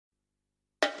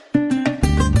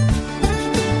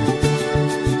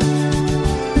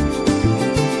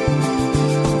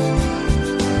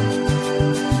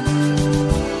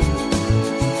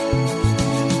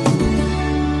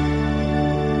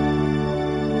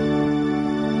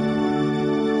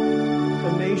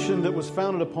nation that was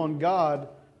founded upon God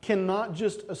cannot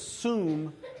just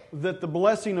assume that the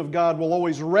blessing of God will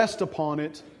always rest upon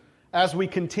it as we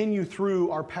continue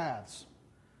through our paths.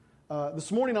 This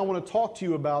morning I want to talk to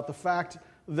you about the fact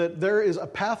that there is a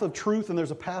path of truth and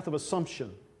there's a path of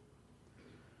assumption.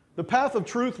 The path of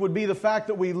truth would be the fact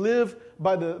that we live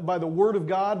by the Word of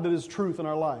God that is truth in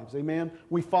our lives. Amen?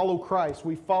 We follow Christ.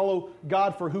 We follow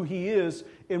God for who He is,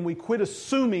 and we quit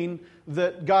assuming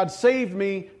that God saved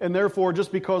me, and therefore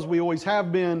just because we always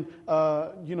have been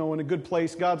in a good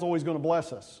place, God's always going to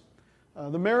bless us.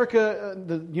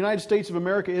 The United States of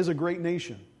America is a great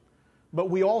nation, but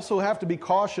we also have to be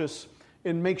cautious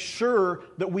and make sure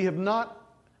that we have not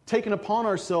taken upon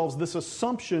ourselves this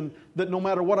assumption that no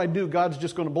matter what I do, God's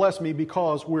just going to bless me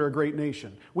because we're a great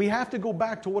nation. We have to go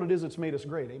back to what it is that's made us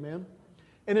great. Amen?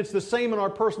 And it's the same in our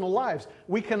personal lives.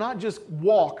 We cannot just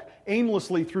walk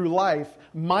aimlessly through life,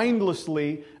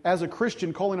 mindlessly as a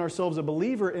Christian, calling ourselves a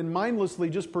believer, and mindlessly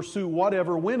just pursue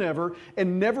whatever, whenever,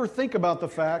 and never think about the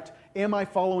fact, am I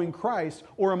following Christ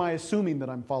or am I assuming that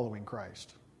I'm following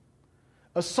Christ?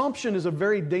 Assumption is a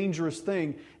very dangerous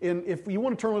thing. And if you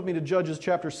want to turn with me to Judges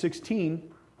chapter 16,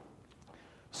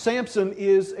 Samson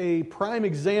is a prime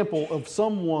example of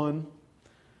someone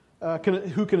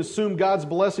who can assume God's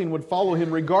blessing would follow him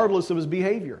regardless of his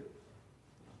behavior.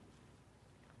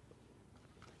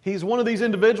 He's one of these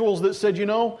individuals that said,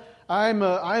 I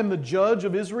am the judge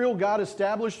of Israel. God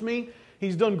established me.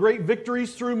 He's done great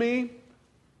victories through me.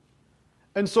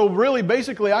 And so really,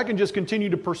 basically, I can just continue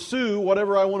to pursue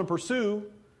whatever I want to pursue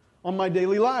on my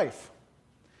daily life.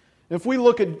 If we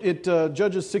look at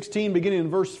Judges 16, beginning in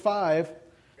verse 5,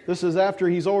 this is after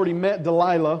he's already met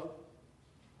Delilah.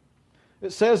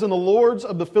 It says, And the lords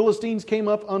of the Philistines came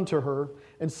up unto her,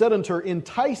 and said unto her,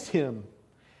 Entice him,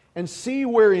 and see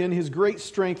wherein his great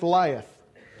strength lieth,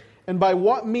 and by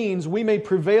what means we may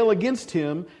prevail against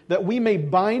him, that we may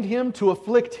bind him to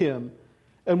afflict him,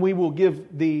 and we will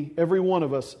give thee, every one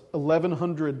of us,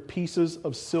 1,100 pieces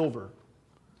of silver.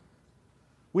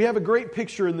 We have a great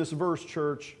picture in this verse,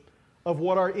 church, of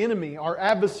what our enemy, our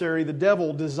adversary, the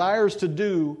devil, desires to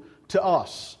do to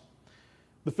us.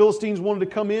 The Philistines wanted to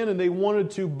come in and they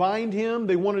wanted to bind him.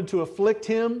 They wanted to afflict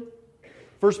him.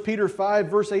 1 Peter 5,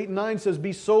 verse 8 and 9 says,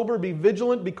 Be sober, be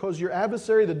vigilant, because your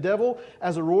adversary, the devil,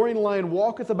 as a roaring lion,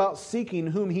 walketh about seeking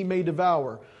whom he may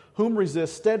devour. Whom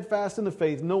resist steadfast in the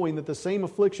faith, knowing that the same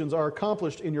afflictions are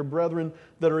accomplished in your brethren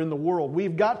that are in the world.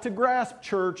 We've got to grasp,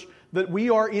 church, that we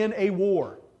are in a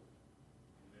war.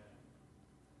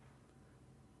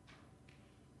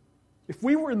 If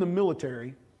we were in the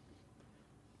military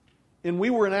and we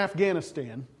were in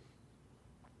Afghanistan,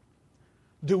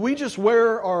 do we just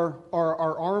wear our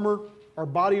armor, our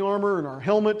body armor and our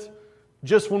helmet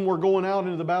just when we're going out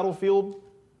into the battlefield?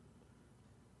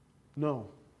 No.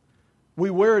 We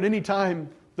wear it any time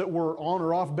that we're on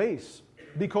or off base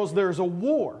because there's a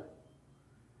war.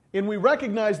 And we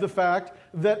recognize the fact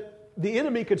that the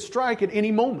enemy could strike at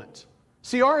any moment.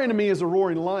 See, our enemy is a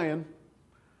roaring lion.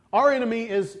 Our enemy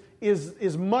is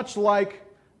much like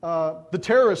the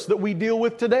terrorists that we deal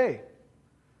with today.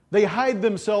 They hide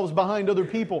themselves behind other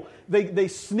people. They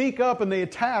sneak up and they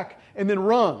attack and then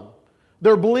run.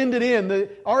 They're blended in.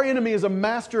 Our enemy is a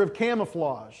master of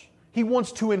camouflage. He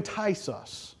wants to entice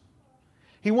us.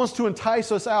 He wants to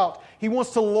entice us out. He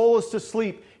wants to lull us to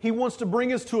sleep. He wants to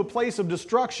bring us to a place of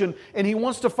destruction, and he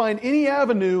wants to find any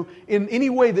avenue in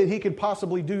any way that he could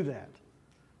possibly do that.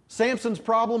 Samson's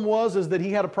problem is that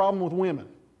he had a problem with women.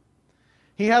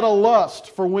 He had a lust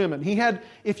for women.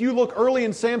 If you look early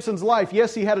in Samson's life,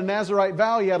 yes, he had a Nazirite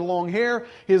vow. He had long hair.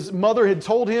 His mother had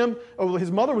told him,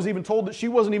 his mother was even told that she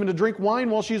wasn't even to drink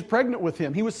wine while she was pregnant with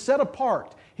him. He was set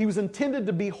apart. He was intended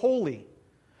to be holy.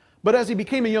 But as he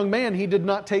became a young man, he did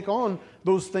not take on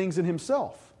those things in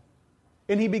himself.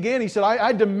 And he said,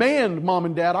 I demand, Mom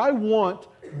and Dad, I want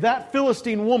that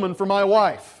Philistine woman for my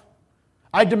wife.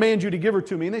 I demand you to give her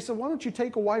to me. And they said, why don't you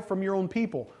take a wife from your own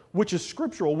people, which is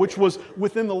scriptural, which was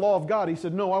within the law of God. He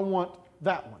said, no, I want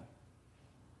that one.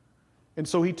 And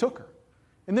so he took her.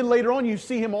 And then later on, you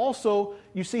see him also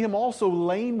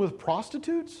laying with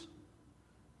prostitutes.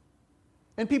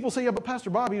 And people say, yeah, but Pastor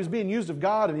Bob, he was being used of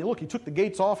God, and he took the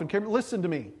gates off and came. Listen to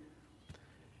me.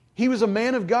 He was a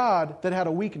man of God that had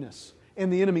a weakness,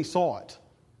 and the enemy saw it.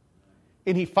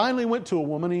 And he finally went to a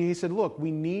woman, and he said, look,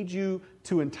 we need you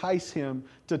to entice him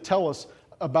to tell us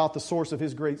about the source of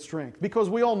his great strength. Because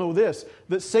we all know this,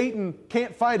 that Satan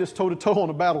can't fight us toe-to-toe on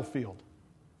a battlefield.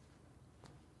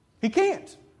 He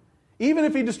can't. Even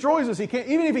if he destroys us, he can't.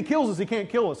 Even if he kills us, he can't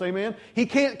kill us. Amen? He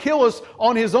can't kill us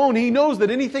on his own. He knows that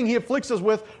anything he afflicts us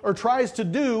with or tries to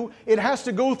do, it has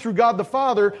to go through God the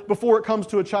Father before it comes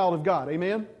to a child of God.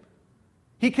 Amen?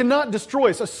 He cannot destroy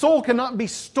us. A soul cannot be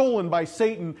stolen by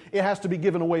Satan. It has to be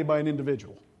given away by an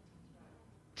individual.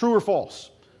 True or false?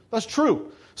 That's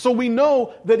true. So we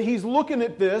know that he's looking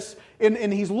at this,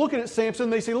 and he's looking at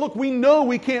Samson. They say, look, we know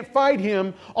we can't fight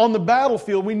him on the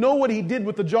battlefield. We know what he did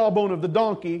with the jawbone of the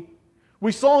donkey.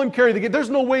 We saw him carry the gate. There's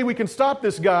no way we can stop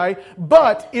this guy.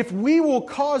 But if we will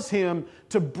cause him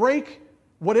to break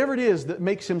whatever it is that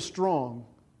makes him strong,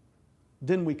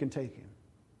 then we can take him.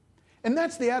 And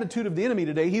that's the attitude of the enemy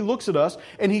today. He looks at us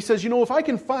and he says, if I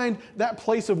can find that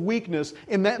place of weakness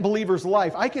in that believer's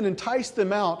life, I can entice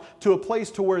them out to a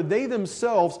place to where they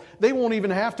themselves, they won't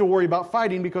even have to worry about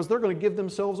fighting because they're going to give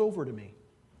themselves over to me.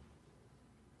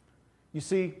 You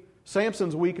see,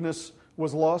 Samson's weakness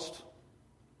was lust.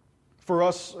 For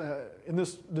us in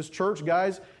this church,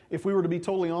 guys, if we were to be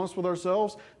totally honest with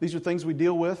ourselves, these are things we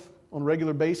deal with on a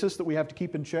regular basis that we have to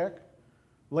keep in check.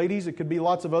 Ladies, it could be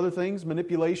lots of other things.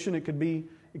 Manipulation, it could be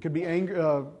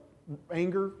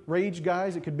anger, rage,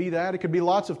 guys. It could be that. It could be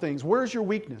lots of things. Where's your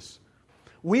weakness?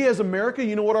 We as America,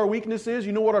 you know what our weakness is?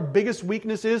 You know what our biggest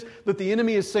weakness is? That the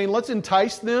enemy is saying, let's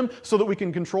entice them so that we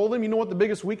can control them. You know what the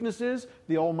biggest weakness is?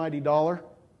 The almighty dollar.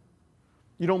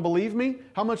 You don't believe me?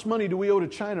 How much money do we owe to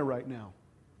China right now?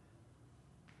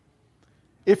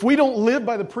 If we don't live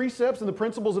by the precepts and the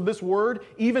principles of this word,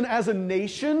 even as a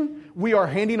nation, we are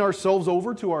handing ourselves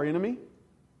over to our enemy.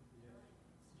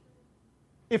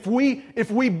 If we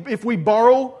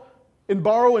borrow and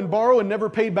borrow and borrow and never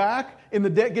pay back, and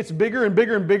the debt gets bigger and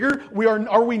bigger and bigger,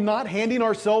 are we not handing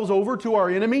ourselves over to our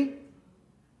enemy?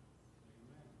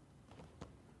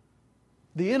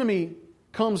 The enemy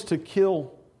comes to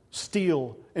kill,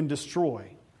 steal, and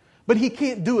destroy. But he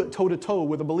can't do it toe-to-toe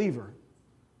with a believer.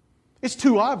 It's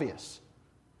too obvious.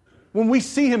 When we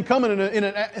see him coming in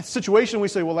a situation, we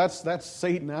say, well, that's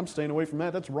Satan. I'm staying away from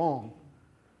that. That's wrong.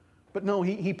 But no,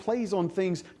 he plays on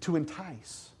things to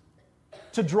entice,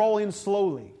 to draw in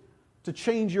slowly, to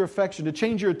change your affection, to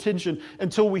change your attention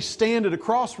until we stand at a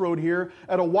crossroad here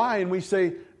at a Y and we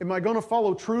say, am I going to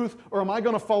follow truth or am I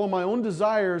going to follow my own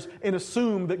desires and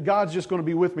assume that God's just going to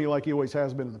be with me like He always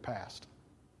has been in the past?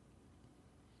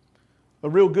 A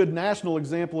real good national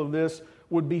example of this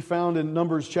would be found in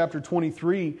Numbers chapter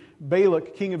 23.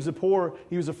 Balak, king of Zippor,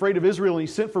 he was afraid of Israel and he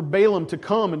sent for Balaam to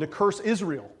come and to curse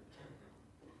Israel.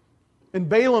 And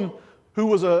Balaam, who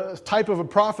was a type of a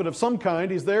prophet of some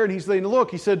kind, he's there and he's saying, look,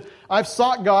 he said, I've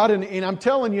sought God and I'm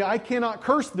telling you, I cannot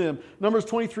curse them. Numbers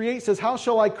 23:8 says, how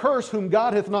shall I curse whom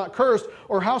God hath not cursed?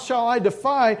 Or how shall I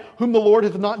defy whom the Lord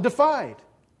hath not defied?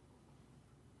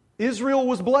 Israel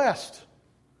was blessed.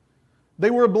 They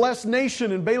were a blessed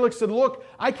nation, and Balak said, look,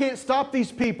 I can't stop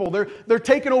these people. They're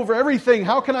taking over everything.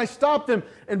 How can I stop them?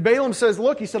 And Balaam says,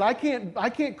 look, he said, I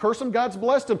can't curse them. God's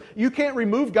blessed them. You can't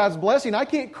remove God's blessing. I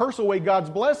can't curse away God's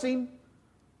blessing.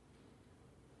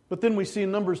 But then we see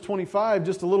in Numbers 25,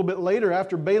 just a little bit later,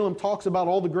 after Balaam talks about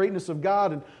all the greatness of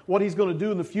God and what he's going to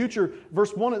do in the future,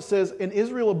 verse 1 it says, and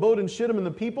Israel abode in Shittim, and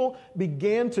the people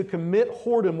began to commit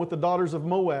whoredom with the daughters of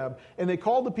Moab. And they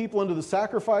called the people unto the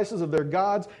sacrifices of their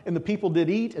gods, and the people did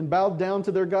eat and bowed down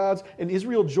to their gods. And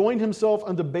Israel joined himself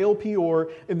unto Baal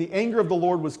Peor, and the anger of the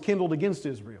Lord was kindled against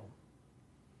Israel.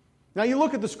 Now you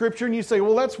look at the scripture and you say,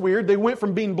 well, that's weird. They went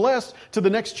from being blessed to the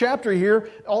next chapter here,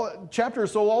 chapter or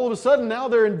so, all of a sudden now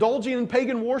they're indulging in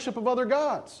pagan worship of other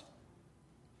gods.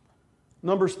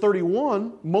 Numbers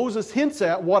 31, Moses hints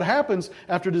at what happens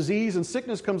after disease and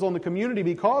sickness comes on the community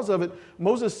because of it.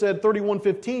 Moses said,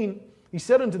 31:15, he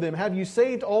said unto them, have you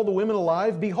saved all the women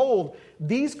alive? Behold,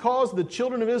 these caused the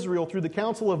children of Israel through the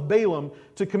counsel of Balaam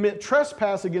to commit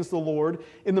trespass against the Lord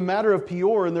in the matter of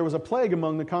Peor, and there was a plague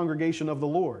among the congregation of the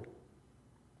Lord.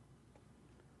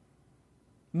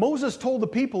 Moses told the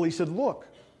people, he said, look,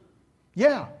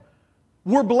 yeah,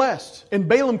 we're blessed, and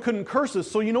Balaam couldn't curse us,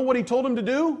 so you know what he told him to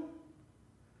do?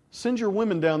 Send your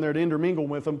women down there to intermingle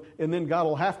with them, and then God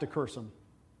will have to curse them.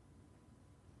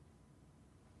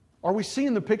 Are we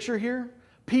seeing the picture here?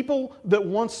 People that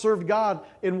once served God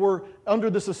and were under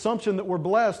this assumption that we're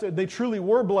blessed, they truly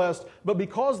were blessed, but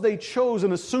because they chose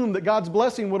and assumed that God's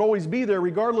blessing would always be there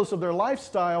regardless of their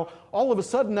lifestyle, all of a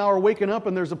sudden now are waking up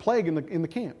and there's a plague in the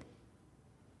camp.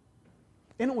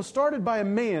 And it was started by a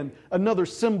man, another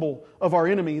symbol of our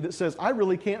enemy that says, I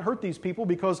really can't hurt these people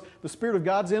because the Spirit of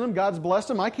God's in them, God's blessed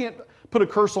them, I can't put a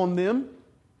curse on them.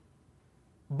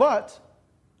 But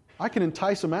I can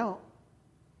entice them out.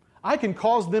 I can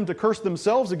cause them to curse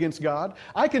themselves against God.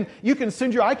 I can't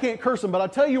curse them, but I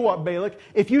tell you what, Balak,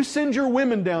 if you send your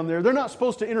women down there, they're not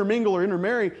supposed to intermingle or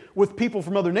intermarry with people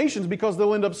from other nations because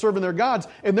they'll end up serving their gods,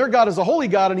 and their God is a holy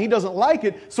God and He doesn't like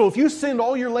it. So if you send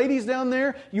all your ladies down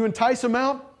there, you entice them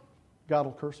out, God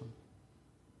will curse them.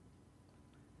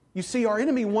 You see, our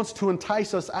enemy wants to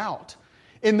entice us out.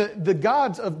 And the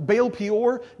gods of Baal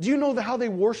Peor, do you know how they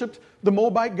worshipped the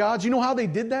Moabite gods? You know how they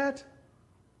did that?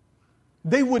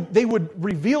 They would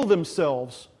reveal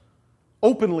themselves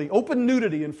openly, open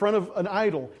nudity in front of an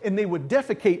idol, and they would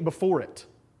defecate before it,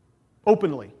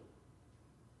 openly.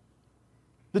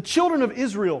 The children of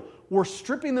Israel were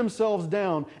stripping themselves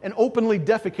down and openly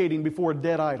defecating before a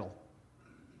dead idol.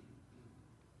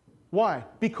 Why?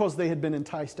 Because they had been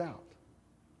enticed out.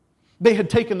 They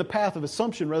had taken the path of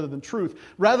assumption rather than truth.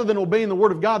 Rather than obeying the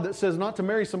Word of God that says not to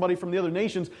marry somebody from the other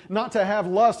nations, not to have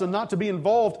lust and not to be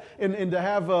involved and to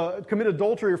have commit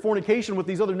adultery or fornication with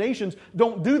these other nations,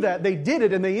 don't do that. They did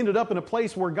it, and they ended up in a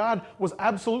place where God was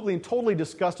absolutely and totally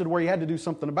disgusted, where He had to do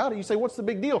something about it. You say, what's the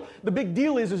big deal? The big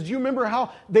deal is do you remember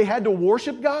how they had to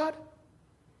worship God?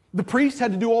 The priests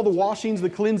had to do all the washings, the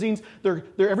cleansings, their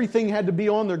everything had to be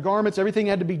on, their garments, everything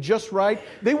had to be just right.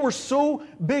 They were so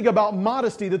big about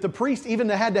modesty that the priest even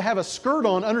had to have a skirt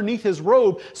on underneath his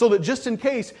robe so that just in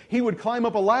case he would climb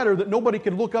up a ladder that nobody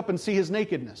could look up and see his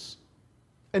nakedness.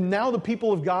 And now the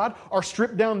people of God are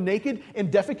stripped down naked and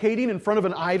defecating in front of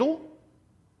an idol.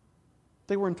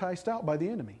 They were enticed out by the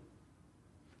enemy.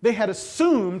 They had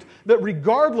assumed that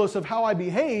regardless of how I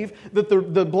behave, that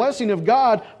the blessing of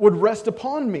God would rest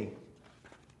upon me.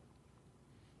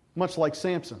 Much like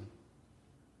Samson.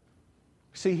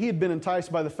 See, he had been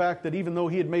enticed by the fact that even though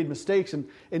he had made mistakes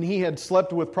and he had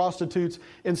slept with prostitutes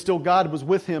and still God was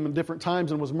with him in different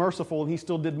times and was merciful and he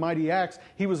still did mighty acts,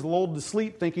 he was lulled to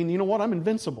sleep thinking, you know what, I'm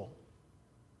invincible.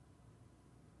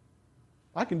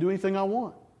 I can do anything I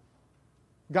want.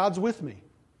 God's with me.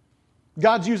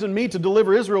 God's using me to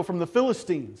deliver Israel from the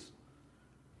Philistines.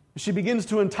 She begins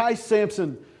to entice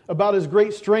Samson about his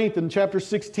great strength in chapter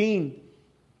 16.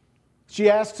 She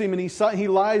asks him, and he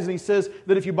lies, and he says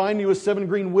that if you bind me with 7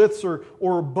 green withs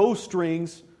or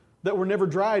bowstrings that were never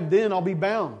dried, then I'll be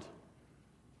bound.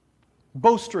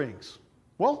 Bowstrings.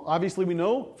 Well, obviously we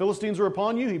know Philistines are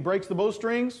upon you. He breaks the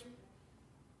bowstrings.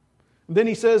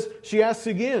 Then she asks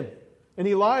again. And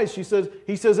he lies. He says,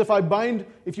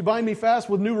 if you bind me fast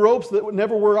with new ropes that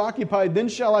never were occupied, then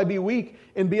shall I be weak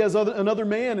and be as another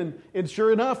man. And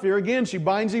sure enough, here again, she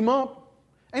binds him up.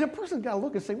 And a person's got to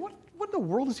look and say, what in the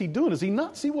world is he doing? Does he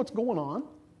not see what's going on?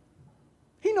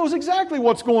 He knows exactly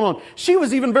what's going on. She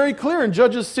was even very clear in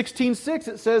Judges 16:6.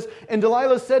 It says, and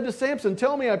Delilah said to Samson,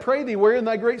 tell me, I pray thee, wherein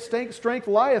thy great strength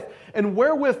lieth, and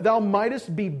wherewith thou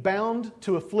mightest be bound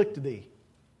to afflict thee.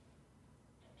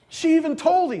 She even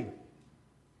told him.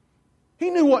 He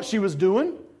knew what she was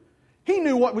doing. He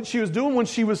knew what she was doing when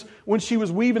she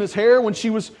was weaving his hair, when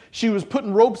she was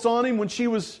putting ropes on him, when she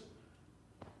was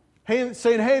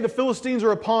saying, hey, the Philistines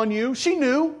are upon you. She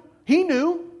knew. He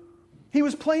knew. He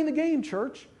was playing the game,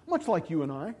 church, much like you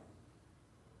and I.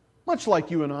 Much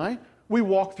like you and I. We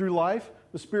walk through life.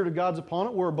 The Spirit of God's upon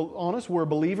it. We're on us. We're a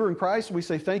believer in Christ. We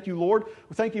say, thank you, Lord.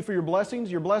 Thank you for your blessings.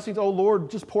 Your blessings. Oh, Lord,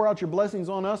 just pour out your blessings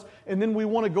on us. And then we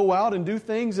want to go out and do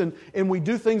things, and we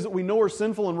do things that we know are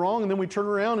sinful and wrong, and then we turn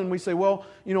around and we say, well,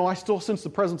 I still sense the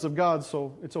presence of God,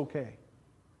 so it's okay.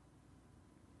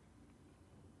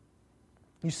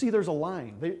 You see, there's a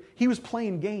line. He was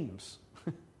playing games.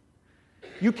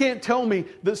 You can't tell me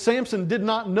that Samson did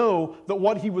not know that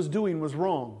what he was doing was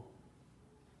wrong.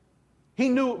 He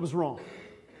knew it was wrong.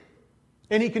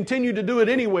 And he continued to do it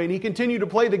anyway, and he continued to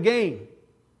play the game.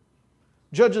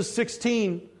 Judges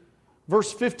 16,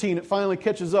 verse 15, it finally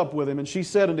catches up with him. And she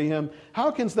said unto him, how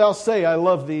canst thou say, I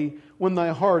love thee, when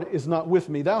thy heart is not with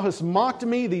me? Thou hast mocked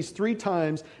me these 3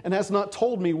 times, and hast not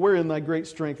told me wherein thy great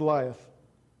strength lieth.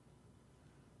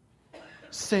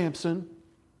 Samson,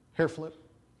 hair flip.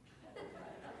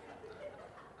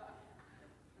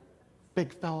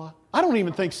 Big fella. I don't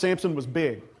even think Samson was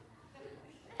big.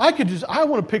 I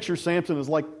want to picture Samson as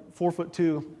like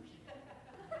 4'2",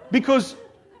 because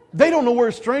they don't know where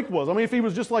his strength was. I mean, if he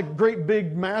was just like great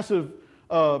big massive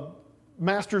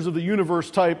Masters of the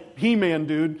Universe type He-Man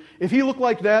dude, if he looked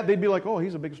like that, they'd be like, oh,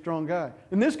 he's a big strong guy.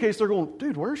 In this case, they're going,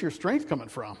 dude, where's your strength coming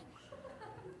from?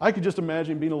 I could just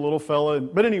imagine being a little fella.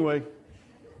 But anyway,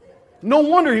 no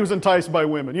wonder he was enticed by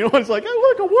women. It's like, hey,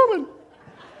 look, a woman.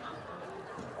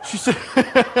 She said,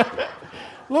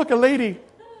 look, a lady.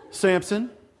 Samson,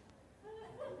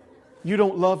 you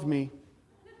don't love me.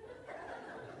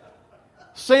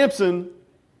 Samson,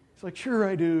 he's like, sure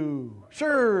I do.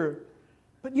 Sure.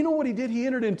 But you know what he did? He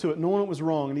entered into it knowing it was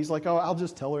wrong. And he's like, oh, I'll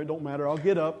just tell her. It don't matter. I'll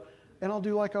get up and I'll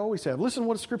do like I always have. Listen to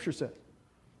what the Scripture said.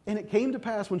 And it came to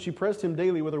pass when she pressed him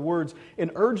daily with her words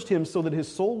and urged him so that his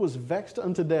soul was vexed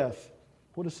unto death.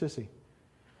 What a sissy.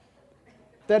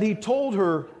 That he told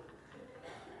her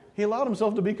He allowed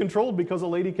himself to be controlled because a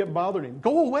lady kept bothering him.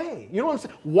 Go away. You know what I'm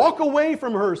saying? Walk away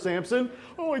from her, Samson.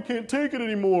 Oh, I can't take it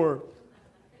anymore.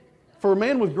 For a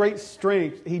man with great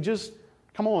strength, he just,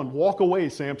 come on, walk away,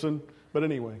 Samson. But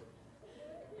anyway.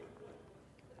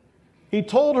 He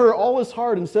told her all his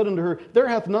heart and said unto her, There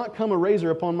hath not come a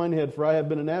razor upon mine head, for I have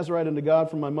been a Nazarite unto God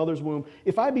from my mother's womb.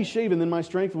 If I be shaven, then my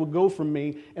strength will go from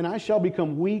me, and I shall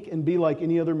become weak and be like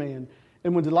any other man.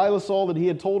 And when Delilah saw that he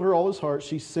had told her all his heart,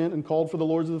 she sent and called for the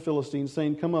lords of the Philistines,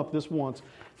 saying, Come up this once,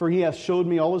 for he hath showed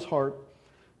me all his heart.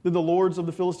 Then the lords of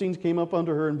the Philistines came up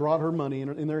unto her and brought her money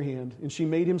in their hand. And she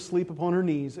made him sleep upon her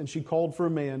knees, and she called for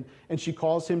a man, and she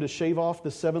caused him to shave off the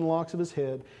 7 locks of his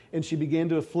head, and she began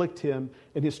to afflict him,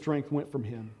 and his strength went from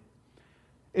him.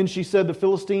 And she said, The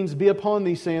Philistines be upon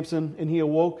thee, Samson. And he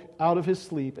awoke out of his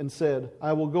sleep and said,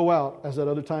 I will go out as at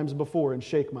other times before and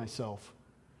shake myself.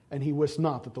 And he wist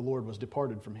not that the Lord was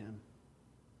departed from him.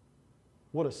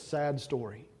 What a sad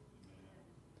story.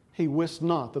 He wist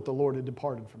not that the Lord had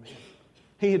departed from him.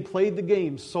 He had played the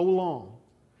game so long.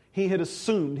 He had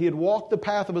assumed, he had walked the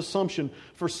path of assumption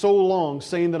for so long,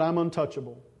 saying that I'm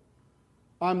untouchable.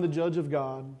 I'm the judge of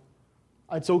God.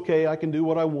 It's okay, I can do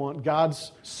what I want.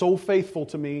 God's so faithful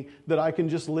to me that I can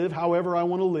just live however I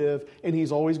want to live, and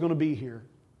He's always going to be here.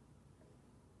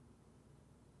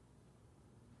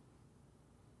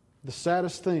 The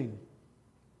saddest thing,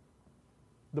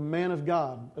 the man of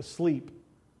God asleep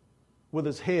with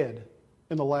his head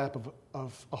in the lap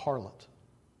of a harlot.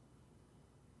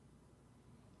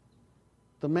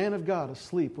 The man of God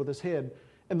asleep with his head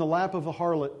in the lap of a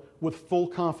harlot with full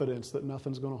confidence that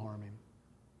nothing's going to harm him.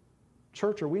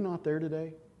 Church, are we not there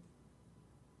today?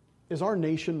 Is our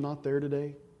nation not there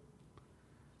today?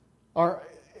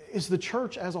 Is the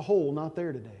church as a whole not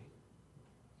there today?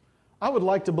 I would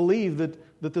like to believe that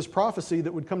this prophecy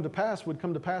that would come to pass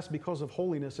because of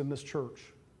holiness in this church.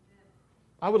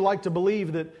 I would like to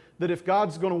believe that if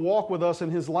God's going to walk with us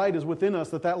and His light is within us,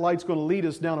 that light's going to lead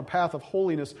us down a path of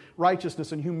holiness,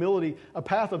 righteousness, and humility, a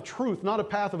path of truth, not a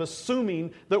path of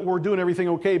assuming that we're doing everything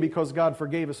okay because God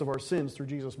forgave us of our sins through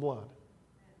Jesus' blood.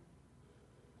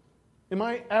 Am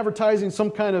I advertising some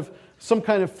kind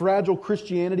of fragile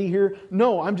Christianity here?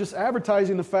 No, I'm just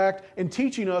advertising the fact and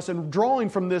teaching us and drawing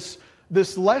from this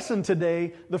lesson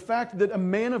today, the fact that a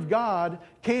man of God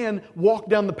can walk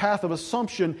down the path of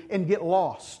assumption and get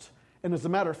lost. And as a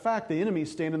matter of fact, the enemy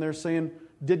is standing there saying,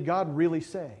 did God really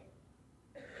say?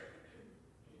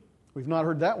 We've not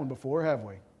heard that one before, have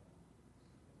we?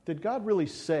 Did God really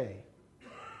say?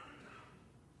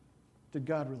 Did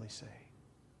God really say?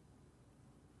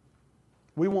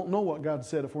 We won't know what God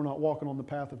said if we're not walking on the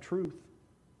path of truth.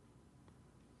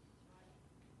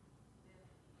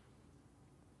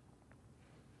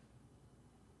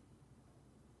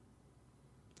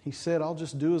 He said, I'll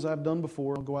just do as I've done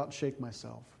before. I'll go out and shake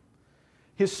myself.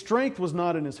 His strength was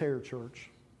not in his hair, church.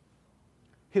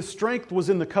 His strength was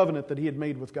in the covenant that he had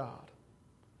made with God.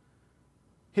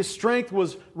 His strength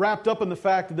was wrapped up in the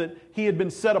fact that he had been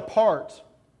set apart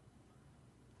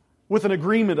with an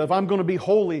agreement of, I'm going to be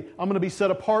holy, I'm going to be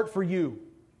set apart for you.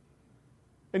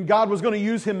 And God was going to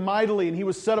use him mightily, and he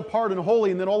was set apart and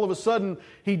holy, and then all of a sudden,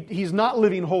 he's not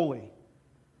living holy.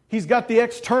 He's got the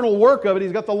external work of it,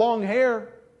 he's got the long hair.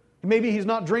 Maybe he's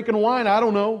not drinking wine, I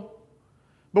don't know.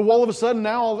 But all of a sudden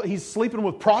now he's sleeping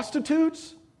with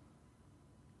prostitutes?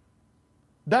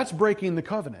 That's breaking the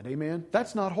covenant, amen?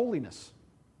 That's not holiness.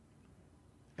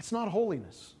 It's not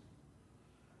holiness.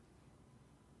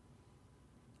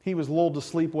 He was lulled to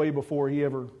sleep way before he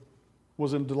ever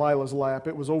was in Delilah's lap.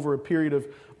 It was over a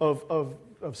period of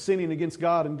sinning against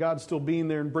God and God still being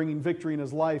there and bringing victory in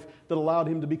his life that allowed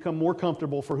him to become more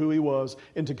comfortable for who he was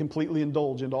and to completely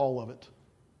indulge into all of it.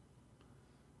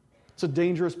 It's a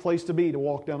dangerous place to be, to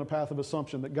walk down a path of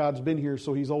assumption that God's been here,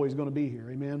 so He's always going to be here.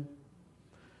 Amen?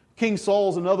 King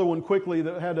Saul's another one quickly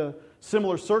that had a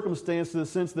similar circumstance, in the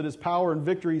sense that his power and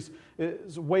victories,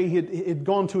 his way had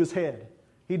gone to his head.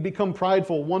 He'd become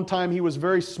prideful. One time he was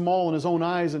very small in his own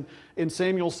eyes, and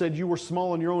Samuel said, you were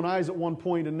small in your own eyes at one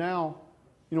point, and now,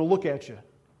 look at you.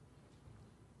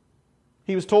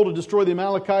 He was told to destroy the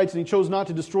Amalekites, and he chose not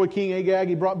to destroy King Agag.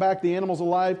 He brought back the animals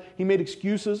alive. He made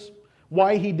excuses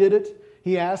why he did it.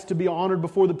 He asked to be honored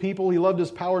before the people. He loved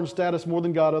his power and status more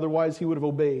than God, otherwise he would have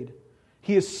obeyed.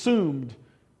 He assumed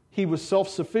he was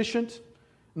self-sufficient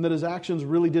and that his actions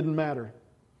really didn't matter.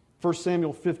 1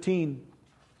 Samuel 15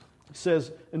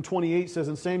 says, and 28 says,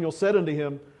 and Samuel said unto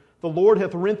him, the Lord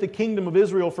hath rent the kingdom of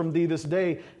Israel from thee this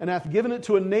day, and hath given it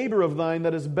to a neighbor of thine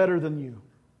that is better than you.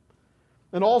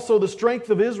 And also the strength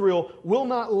of Israel will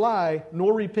not lie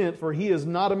nor repent, for he is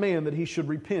not a man that he should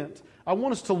repent. I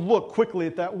want us to look quickly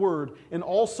at that word, and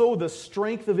also the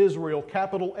strength of Israel,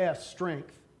 capital S,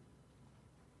 strength.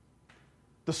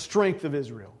 The strength of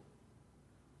Israel.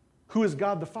 Who is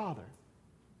God the Father?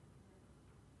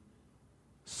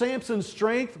 Samson's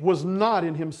strength was not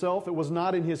in himself. It was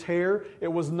not in his hair. It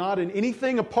was not in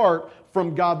anything apart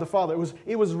from God the Father.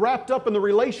 It was wrapped up in the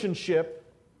relationship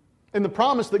and the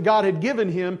promise that God had given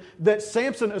him that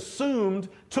Samson assumed,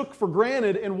 took for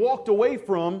granted, and walked away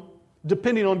from,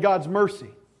 depending on God's mercy.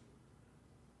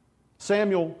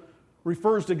 Samuel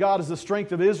refers to God as the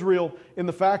strength of Israel in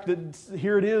the fact that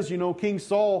here it is, King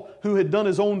Saul, who had done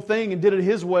his own thing and did it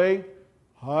his way.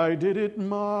 I did it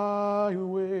my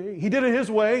way. He did it his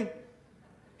way.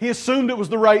 He assumed it was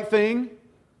the right thing.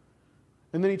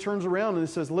 And then he turns around and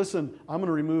he says, listen,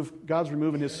 God's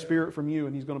removing His Spirit from you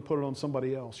and He's going to put it on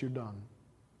somebody else. You're done.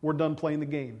 We're done playing the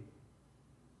game.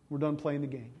 We're done playing the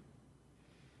game.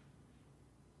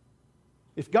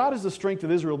 If God is the strength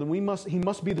of Israel, then He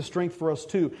must be the strength for us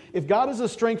too. If God is the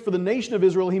strength for the nation of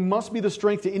Israel, He must be the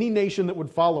strength to any nation that would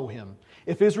follow Him.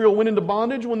 If Israel went into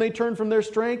bondage when they turned from their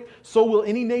strength, so will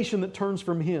any nation that turns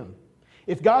from Him.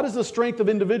 If God is the strength of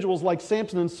individuals like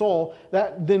Samson and Saul,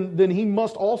 then He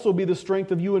must also be the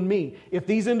strength of you and me. If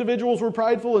these individuals were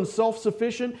prideful and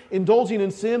self-sufficient, indulging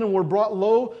in sin, and were brought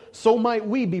low, so might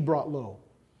we be brought low.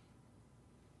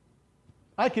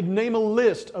 I could name a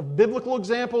list of biblical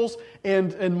examples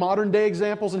and modern day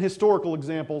examples and historical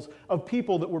examples of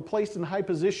people that were placed in high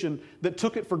position that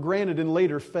took it for granted and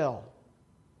later fell.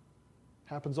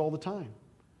 Happens all the time.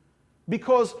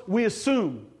 Because we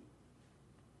assume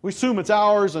it's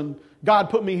ours and God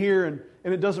put me here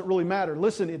and it doesn't really matter.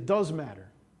 Listen, it does matter.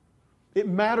 It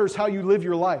matters how you live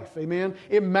your life. Amen?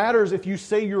 It matters if you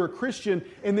say you're a Christian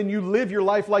and then you live your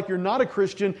life like you're not a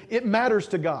Christian. It matters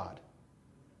to God.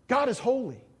 God is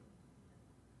holy.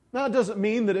 Now, it doesn't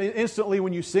mean that instantly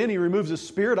when you sin, He removes His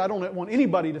Spirit. I don't want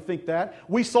anybody to think that.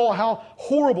 We saw how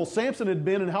horrible Samson had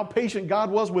been and how patient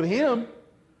God was with him.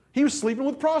 He was sleeping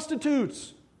with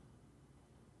prostitutes.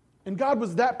 And God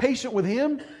was that patient with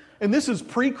him? And this is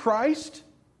pre-Christ?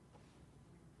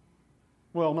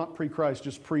 Well, not pre-Christ,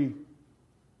 just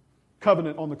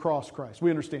pre-covenant on the cross Christ. We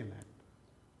understand that.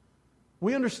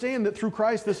 We understand that through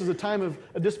Christ this is a time of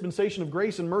a dispensation of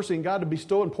grace and mercy and God to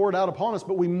bestow and pour it out upon us,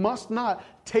 but we must not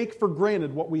take for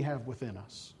granted what we have within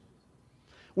us.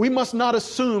 We must not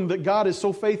assume that God is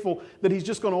so faithful that He's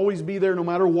just going to always be there no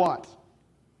matter what.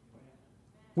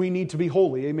 We need to be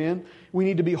holy, amen? We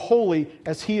need to be holy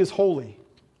as He is holy.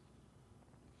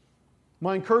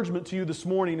 My encouragement to you this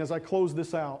morning as I close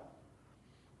this out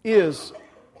is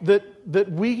that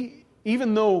we,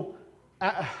 even though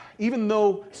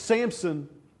Samson,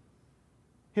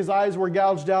 his eyes were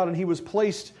gouged out and he was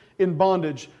placed in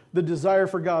bondage, the desire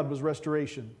for God was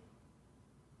restoration.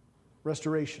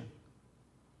 Restoration.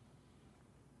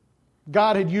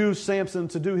 God had used Samson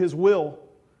to do His will,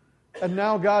 and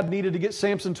now God needed to get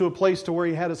Samson to a place to where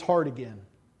he had his heart again.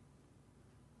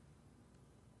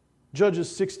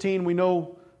 Judges 16, we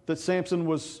know that Samson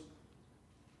was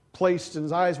placed and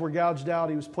his eyes were gouged out.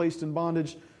 He was placed in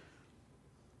bondage.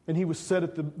 And he was set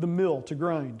at the mill to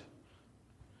grind.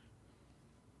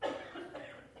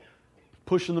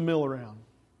 Pushing the mill around.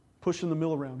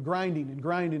 Grinding and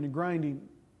grinding and grinding.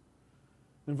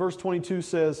 And verse 22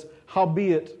 says,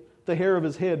 howbeit the hair of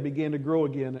his head began to grow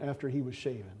again after he was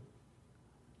shaven.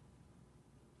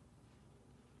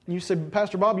 And you said,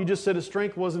 Pastor Bob, you just said his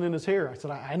strength wasn't in his hair. I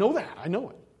said, I know that. I know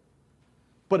it.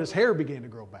 But his hair began to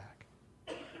grow back.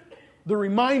 The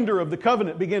reminder of the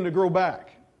covenant began to grow back.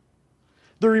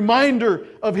 The reminder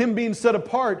of him being set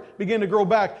apart began to grow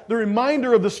back. The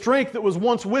reminder of the strength that was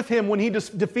once with him when he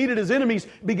defeated his enemies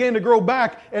began to grow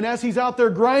back. And as he's out there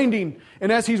grinding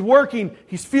and as he's working,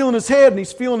 he's feeling his head and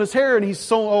he's feeling his hair and he's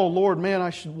so, oh Lord,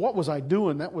 man, what was I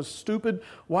doing? That was stupid.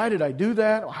 Why did I do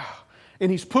that? Wow. And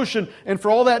he's pushing, and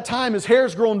for all that time, his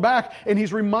hair's grown back, and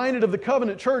he's reminded of the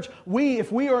covenant church.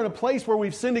 If we are in a place where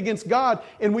we've sinned against God,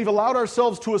 and we've allowed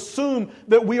ourselves to assume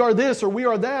that we are this or we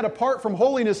are that apart from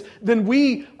holiness, then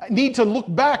we need to look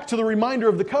back to the reminder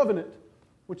of the covenant,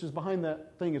 which is behind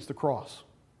that thing, it's the cross.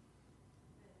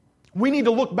 We need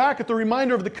to look back at the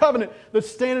reminder of the covenant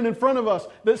that's standing in front of us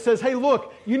that says, hey,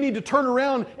 look, you need to turn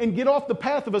around and get off the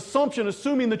path of assumption,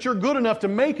 assuming that you're good enough to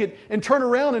make it, and turn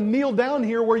around and kneel down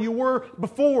here where you were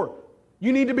before.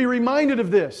 You need to be reminded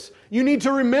of this. You need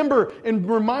to remember and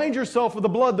remind yourself of the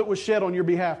blood that was shed on your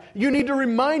behalf. You need to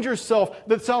remind yourself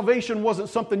that salvation wasn't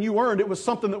something you earned. It was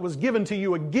something that was given to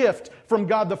you, a gift from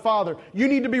God the Father. You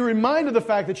need to be reminded of the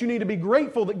fact that you need to be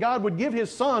grateful that God would give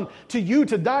His Son to you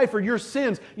to die for your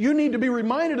sins. You need to be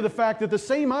reminded of the fact that the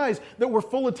same eyes that were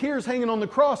full of tears hanging on the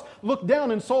cross looked down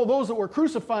and saw those that were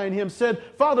crucifying Him, said,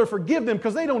 Father, forgive them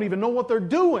because they don't even know what they're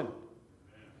doing.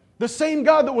 The same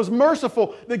God that was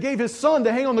merciful, that gave His Son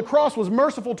to hang on the cross, was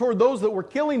merciful toward those that were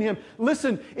killing Him.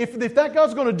 Listen, if that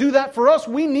God's going to do that for us,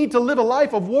 we need to live a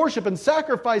life of worship and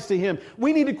sacrifice to Him.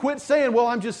 We need to quit saying, well,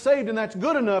 I'm just saved and that's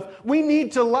good enough. We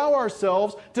need to allow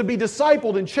ourselves to be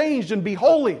discipled and changed and be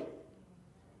holy.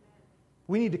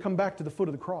 We need to come back to the foot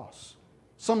of the cross.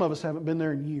 Some of us haven't been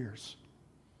there in years.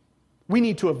 We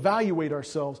need to evaluate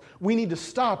ourselves. We need to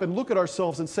stop and look at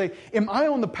ourselves and say, am I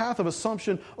on the path of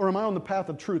assumption or am I on the path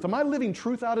of truth? Am I living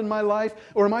truth out in my life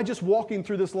or am I just walking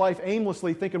through this life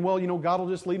aimlessly thinking, well, God will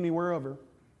just lead me wherever?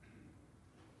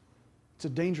 It's a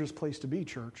dangerous place to be,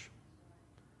 church.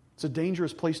 It's a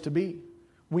dangerous place to be.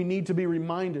 We need to be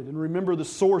reminded and remember the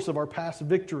source of our past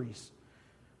victories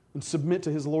and submit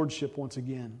to His lordship once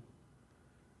again.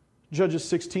 Judges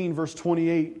 16, verse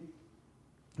 28.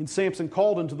 And Samson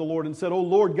called unto the Lord and said, O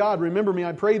Lord God, remember me,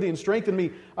 I pray Thee, and strengthen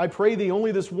me. I pray Thee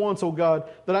only this once, O God,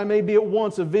 that I may be at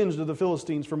once avenged of the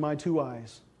Philistines from my two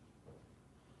eyes.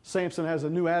 Samson has a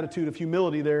new attitude of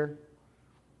humility there.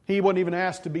 He wasn't even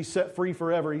asked to be set free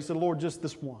forever. He said, Lord, just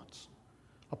this once.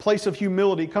 A place of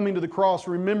humility, coming to the cross,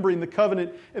 remembering the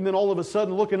covenant, and then all of a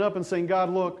sudden looking up and saying, God,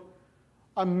 look,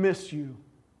 I miss You.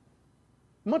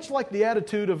 Much like the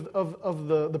attitude of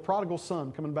the prodigal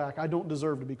son coming back, I don't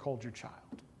deserve to be called Your child.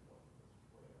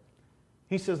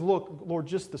 He says, look, Lord,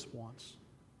 just this once.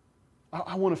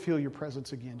 I want to feel Your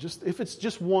presence again. If it's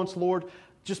just once, Lord,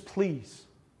 just please.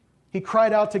 He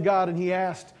cried out to God and he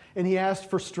asked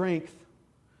for strength.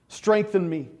 Strengthen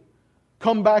me.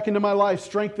 Come back into my life,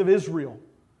 strength of Israel.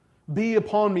 Be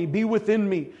upon me, be within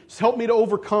me. Help me to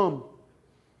overcome.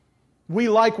 We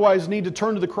likewise need to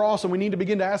turn to the cross and we need to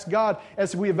begin to ask God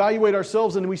as we evaluate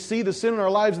ourselves and we see the sin in our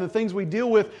lives and the things we deal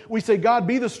with. We say, God,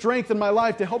 be the strength in my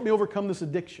life to help me overcome this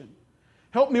addiction.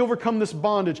 Help me overcome this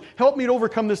bondage. Help me to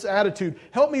overcome this attitude.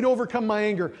 Help me to overcome my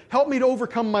anger. Help me to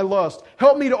overcome my lust.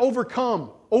 Help me to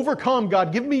overcome. Overcome,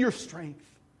 God. Give me Your strength.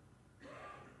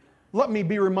 Let me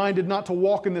be reminded not to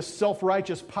walk in this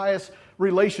self-righteous, pious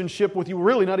relationship with You.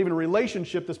 Really not even a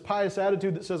relationship, this pious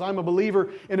attitude that says I'm a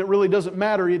believer and it really doesn't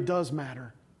matter. It does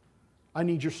matter. I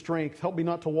need Your strength. Help me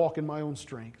not to walk in my own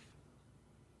strength.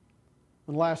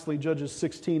 And lastly, Judges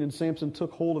 16, and Samson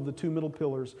took hold of the two middle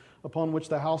pillars upon which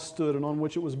the house stood and on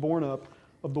which it was borne up,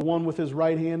 of the one with his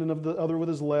right hand and of the other with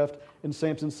his left. And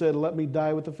Samson said, let me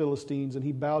die with the Philistines. And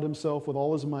he bowed himself with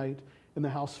all his might, and the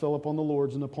house fell upon the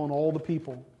lords and upon all the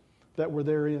people that were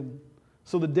therein.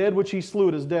 So the dead which he slew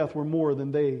at his death were more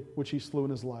than they which he slew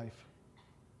in his life.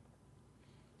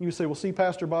 You say, well, see,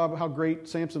 Pastor Bob, how great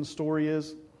Samson's story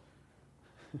is.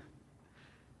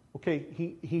 Okay,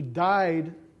 he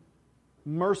died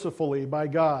mercifully by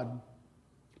God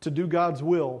to do God's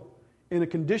will in a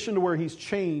condition to where he's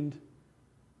chained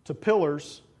to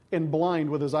pillars and blind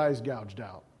with his eyes gouged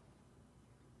out.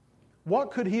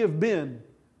 What could he have been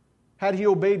had he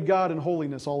obeyed God in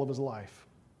holiness all of his life?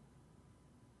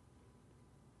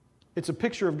 It's a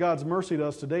picture of God's mercy to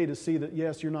us today to see that,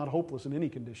 yes, you're not hopeless in any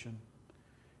condition.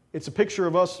 It's a picture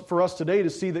of for us today to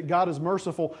see that God is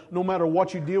merciful no matter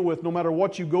what you deal with, no matter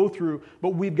what you go through. But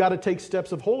we've got to take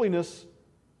steps of holiness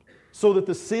so that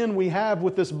the sin we have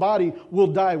with this body will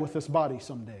die with this body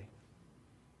someday.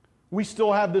 We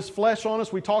still have this flesh on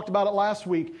us. We talked about it last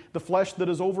week. The flesh that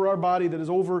is over our body, that is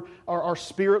over our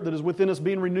spirit, that is within us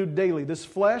being renewed daily. This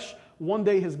flesh one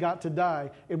day has got to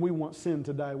die, and we want sin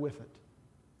to die with it.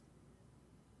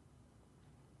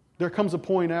 There comes a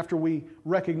point after we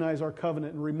recognize our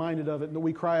covenant and reminded of it, and that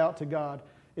we cry out to God,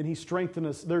 and He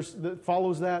strengthens us. That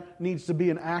follows that needs to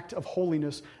be an act of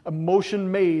holiness, a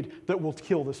motion made that will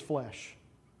kill this flesh.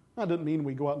 That doesn't mean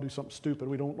we go out and do something stupid.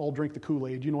 We don't all drink the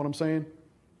Kool-Aid. You know what I'm saying?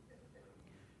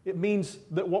 It means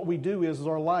that what we do is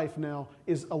our life now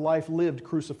is a life lived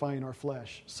crucifying our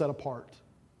flesh, set apart.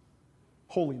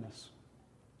 Holiness.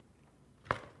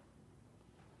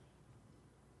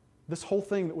 This whole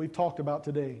thing that we've talked about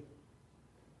today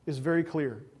is very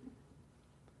clear.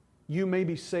 You may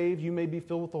be saved, you may be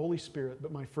filled with the Holy Spirit,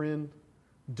 but my friend,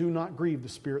 do not grieve the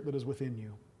Spirit that is within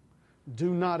you.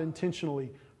 Do not intentionally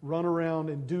run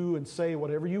around and do and say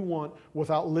whatever you want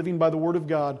without living by the Word of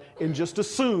God and just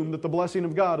assume that the blessing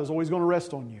of God is always going to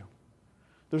rest on you.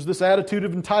 There's this attitude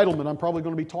of entitlement I'm probably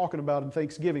going to be talking about in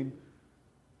Thanksgiving.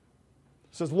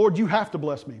 says, Lord, you have to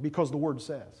bless me because the Word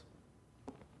says.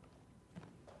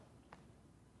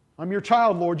 I'm your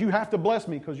child, Lord. You have to bless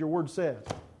me because your Word says.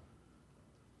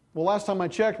 Well, last time I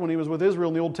checked, when he was with Israel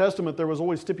in the Old Testament, there was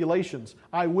always stipulations.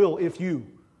 I will if you.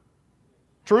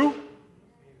 True?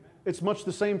 It's much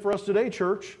the same for us today,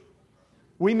 church.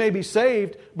 We may be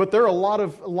saved, but there are a lot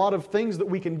of things that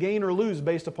we can gain or lose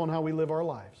based upon how we live our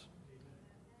lives.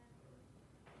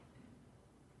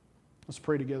 Let's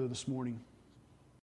pray together this morning.